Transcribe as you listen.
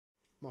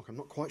Mark, I'm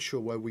not quite sure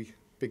where we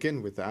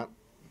begin with that,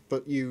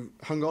 but you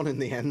hung on in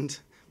the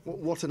end.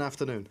 What an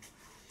afternoon.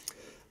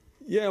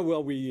 Yeah,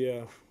 well,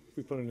 we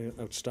put an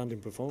outstanding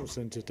performance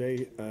in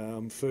today.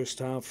 First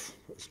half,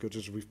 as good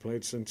as we've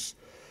played since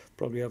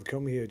probably I've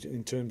come here,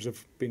 in terms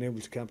of being able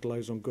to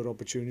capitalise on good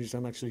opportunities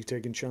and actually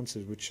taking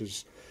chances, which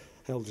has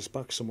held us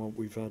back somewhat.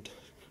 We've had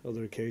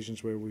other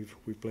occasions where we've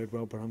played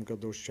well but haven't got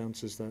those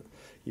chances that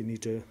you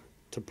need to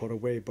put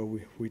away, but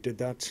we did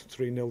that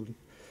 3-0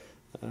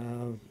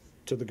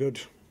 to the good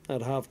at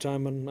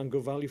half-time and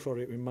good value for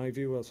it. In my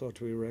view, I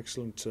thought we were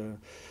excellent.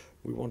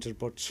 We wanted to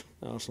put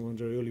Arsenal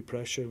under early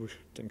pressure. We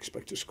didn't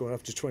expect to score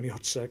after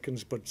 20-odd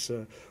seconds, but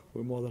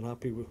we're more than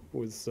happy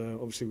with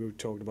obviously we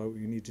talked about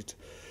we needed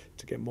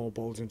to get more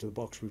balls into the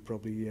box. We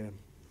probably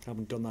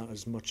haven't done that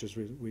as much as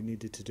we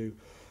needed to do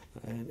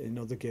in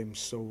other games,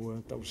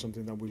 so that was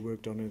something that we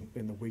worked on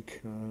in the week,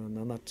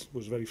 and that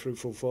was very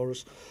fruitful for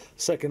us.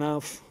 Second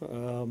half,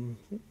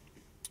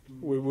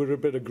 we were a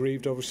bit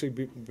aggrieved, obviously,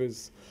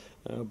 with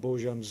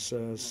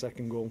Bojan's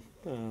second goal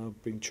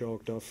being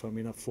chalked off. I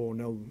mean, at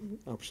 4-0,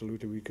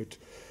 absolutely we could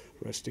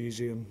rest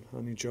easy and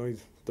enjoy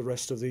the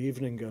rest of the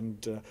evening,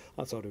 and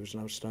I thought it was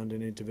an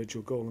outstanding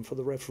individual goal. And for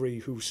the referee,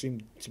 who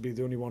seemed to be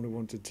the only one who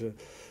wanted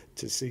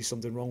to see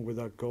something wrong with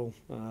that goal,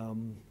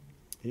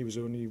 he was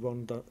the only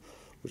one that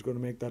was going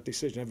to make that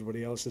decision.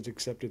 Everybody else had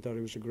accepted that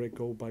it was a great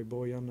goal by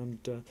Bojan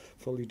and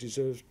fully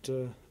deserved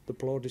the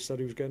plaudits that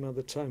he was getting at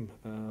the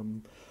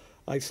time.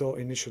 I thought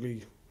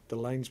initially the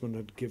linesman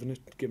had given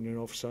it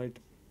offside,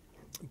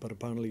 but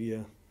apparently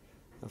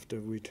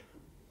after we'd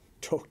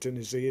talked in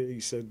his ear, he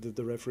said that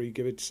the referee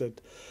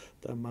said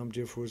that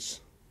Mamdiev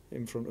was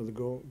in front of the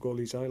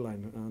goalie's eye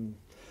line, and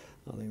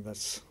I think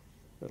that's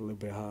a little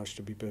bit harsh,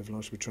 to be perfectly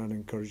honest. We're trying to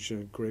encourage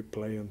a great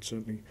play, and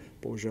certainly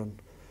Bojan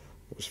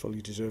was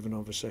fully deserving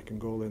of a second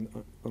goal. And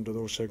under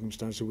those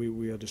circumstances,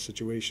 we had a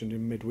situation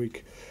in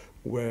midweek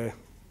where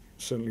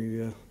certainly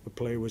the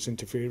player was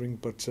interfering,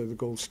 but the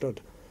goal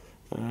stood.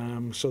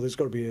 So there's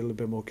got to be a little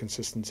bit more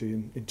consistency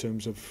in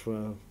terms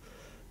of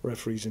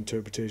referees'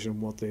 interpretation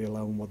of what they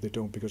allow and what they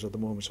don't, because at the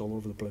moment it's all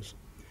over the place.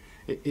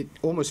 It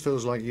almost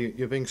feels like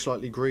you're being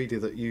slightly greedy,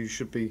 that you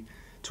should be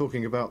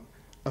talking about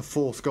a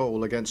fourth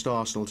goal against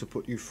Arsenal to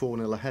put you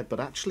 4-0 ahead, but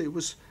actually it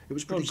was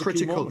pretty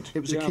critical.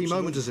 It was a key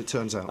moment, as it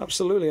turns out.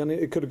 Absolutely, and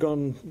it could have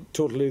gone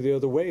totally the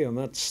other way, and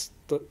that's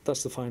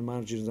the fine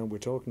margins that we're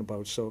talking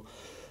about. So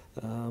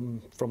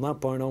from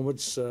that point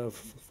onwards, for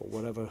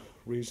whatever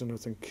reason, I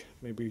think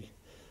maybe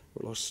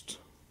we lost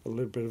a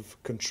little bit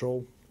of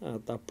control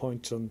at that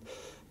point, and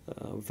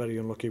very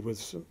unlucky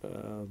with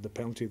the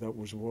penalty that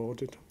was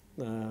awarded.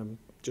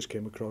 Just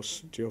came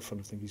across Geoff, and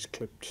I think he's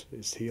clipped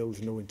his heel.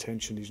 There's no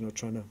intention. He's not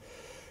trying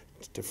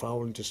to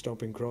foul him, to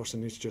stop him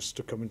crossing. It's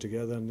just coming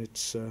together, and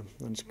it's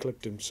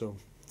clipped him. So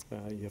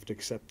you have to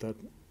accept that.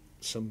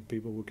 Some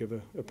people will give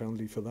a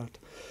penalty for that.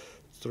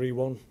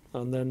 3-1,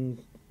 and then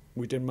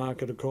we didn't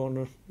mark at a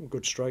corner.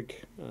 Good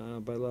strike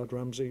by lad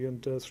Ramsey,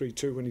 and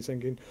 3-2. When you're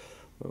thinking,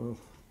 well,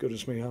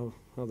 goodness me, how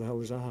the hell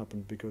has that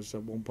happened? Because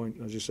at one point,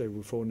 as you say,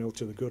 we're 4-0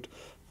 to the good,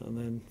 and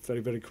then very,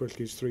 very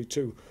quickly it's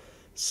 3-2.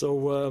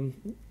 So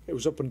it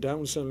was up and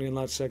down, certainly in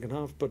that second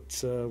half,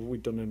 but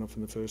we'd done enough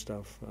in the first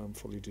half.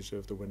 Fully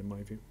deserved the win, in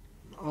my view.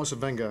 Arsene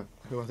Wenger,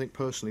 who I think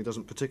personally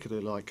doesn't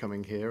particularly like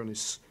coming here, and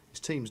his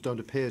teams don't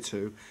appear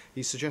to,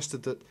 he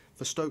suggested that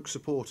for Stoke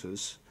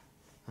supporters,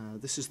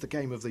 this is the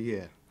game of the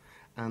year,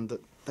 and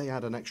that they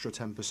add an extra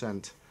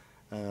 10%,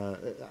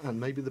 and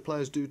maybe the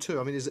players do too.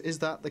 I mean, is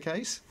that the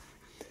case?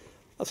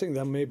 I think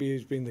that maybe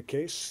has been the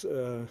case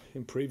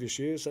in previous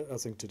years. I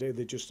think today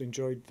they just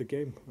enjoyed the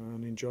game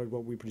and enjoyed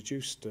what we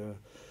produced.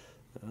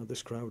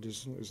 This crowd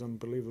is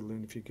unbelievable,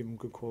 and if you give them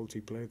good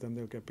quality play, then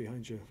they'll get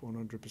behind you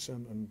 100%,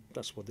 and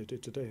that's what they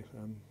did today.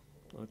 And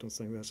I don't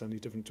think that's any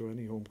different to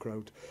any home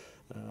crowd.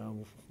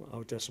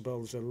 Our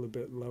decibels are a little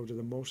bit louder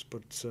than most,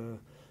 but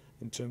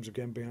in terms of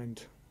getting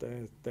behind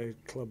their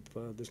club,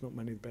 there's not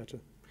many better.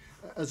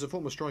 As a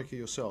former striker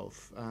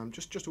yourself,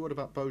 just a word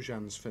about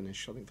Bojan's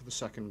finish. I think for the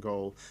second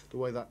goal, the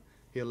way that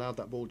he allowed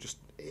that ball, just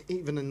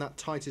even in that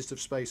tightest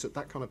of space at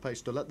that kind of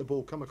pace, to let the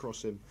ball come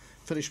across him,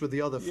 finish with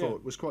the other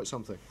foot, was quite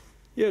something.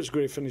 Yeah, it was a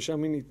great finish. I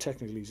mean,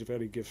 technically he's a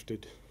very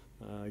gifted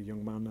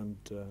young man,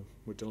 and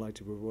we're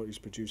delighted with what he's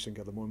producing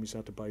at the moment. He's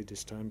had to bide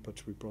his time,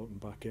 but we brought him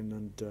back in,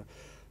 and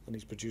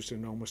he's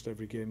producing almost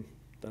every game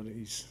that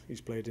he's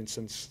played in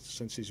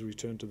since he's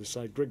returned to the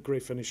side.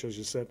 Great finish, as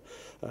you said.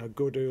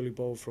 Good early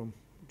ball from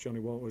Johnny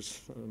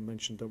Waters.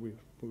 Mentioned that we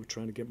were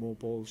trying to get more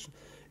balls,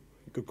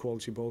 good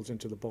quality balls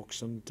into the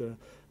box, and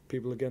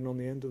people are getting on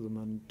the end of them,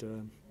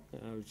 and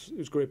it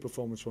was a great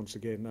performance once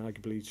again.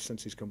 Arguably,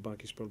 since he's come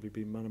back, he's probably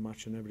been man of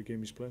match in every game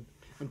he's played.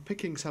 And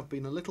pickings have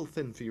been a little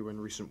thin for you in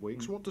recent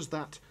weeks. What does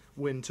that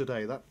win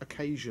today, that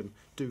occasion,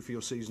 do for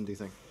your season, do you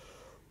think?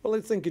 Well, I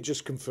think it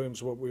just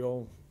confirms what we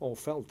all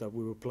felt, that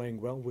we were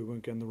playing well. We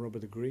weren't getting the rub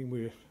of the green.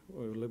 We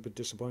were a little bit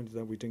disappointed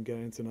that we didn't get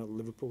anything out of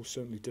Liverpool.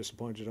 Certainly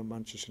disappointed at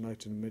Manchester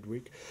United in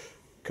midweek.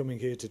 Coming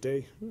here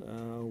today,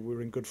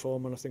 we're in good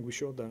form, and I think we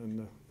showed that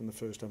in the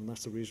first half, and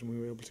that's the reason we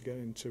were able to get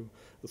into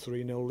the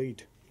 3-0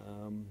 lead.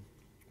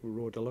 we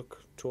rode a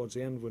luck towards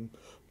the end when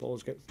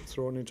balls get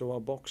thrown into our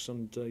box,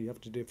 and you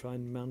have to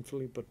defend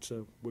manfully, but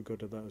we're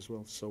good at that as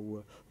well.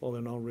 So all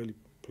in all, really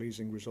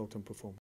pleasing result and performance.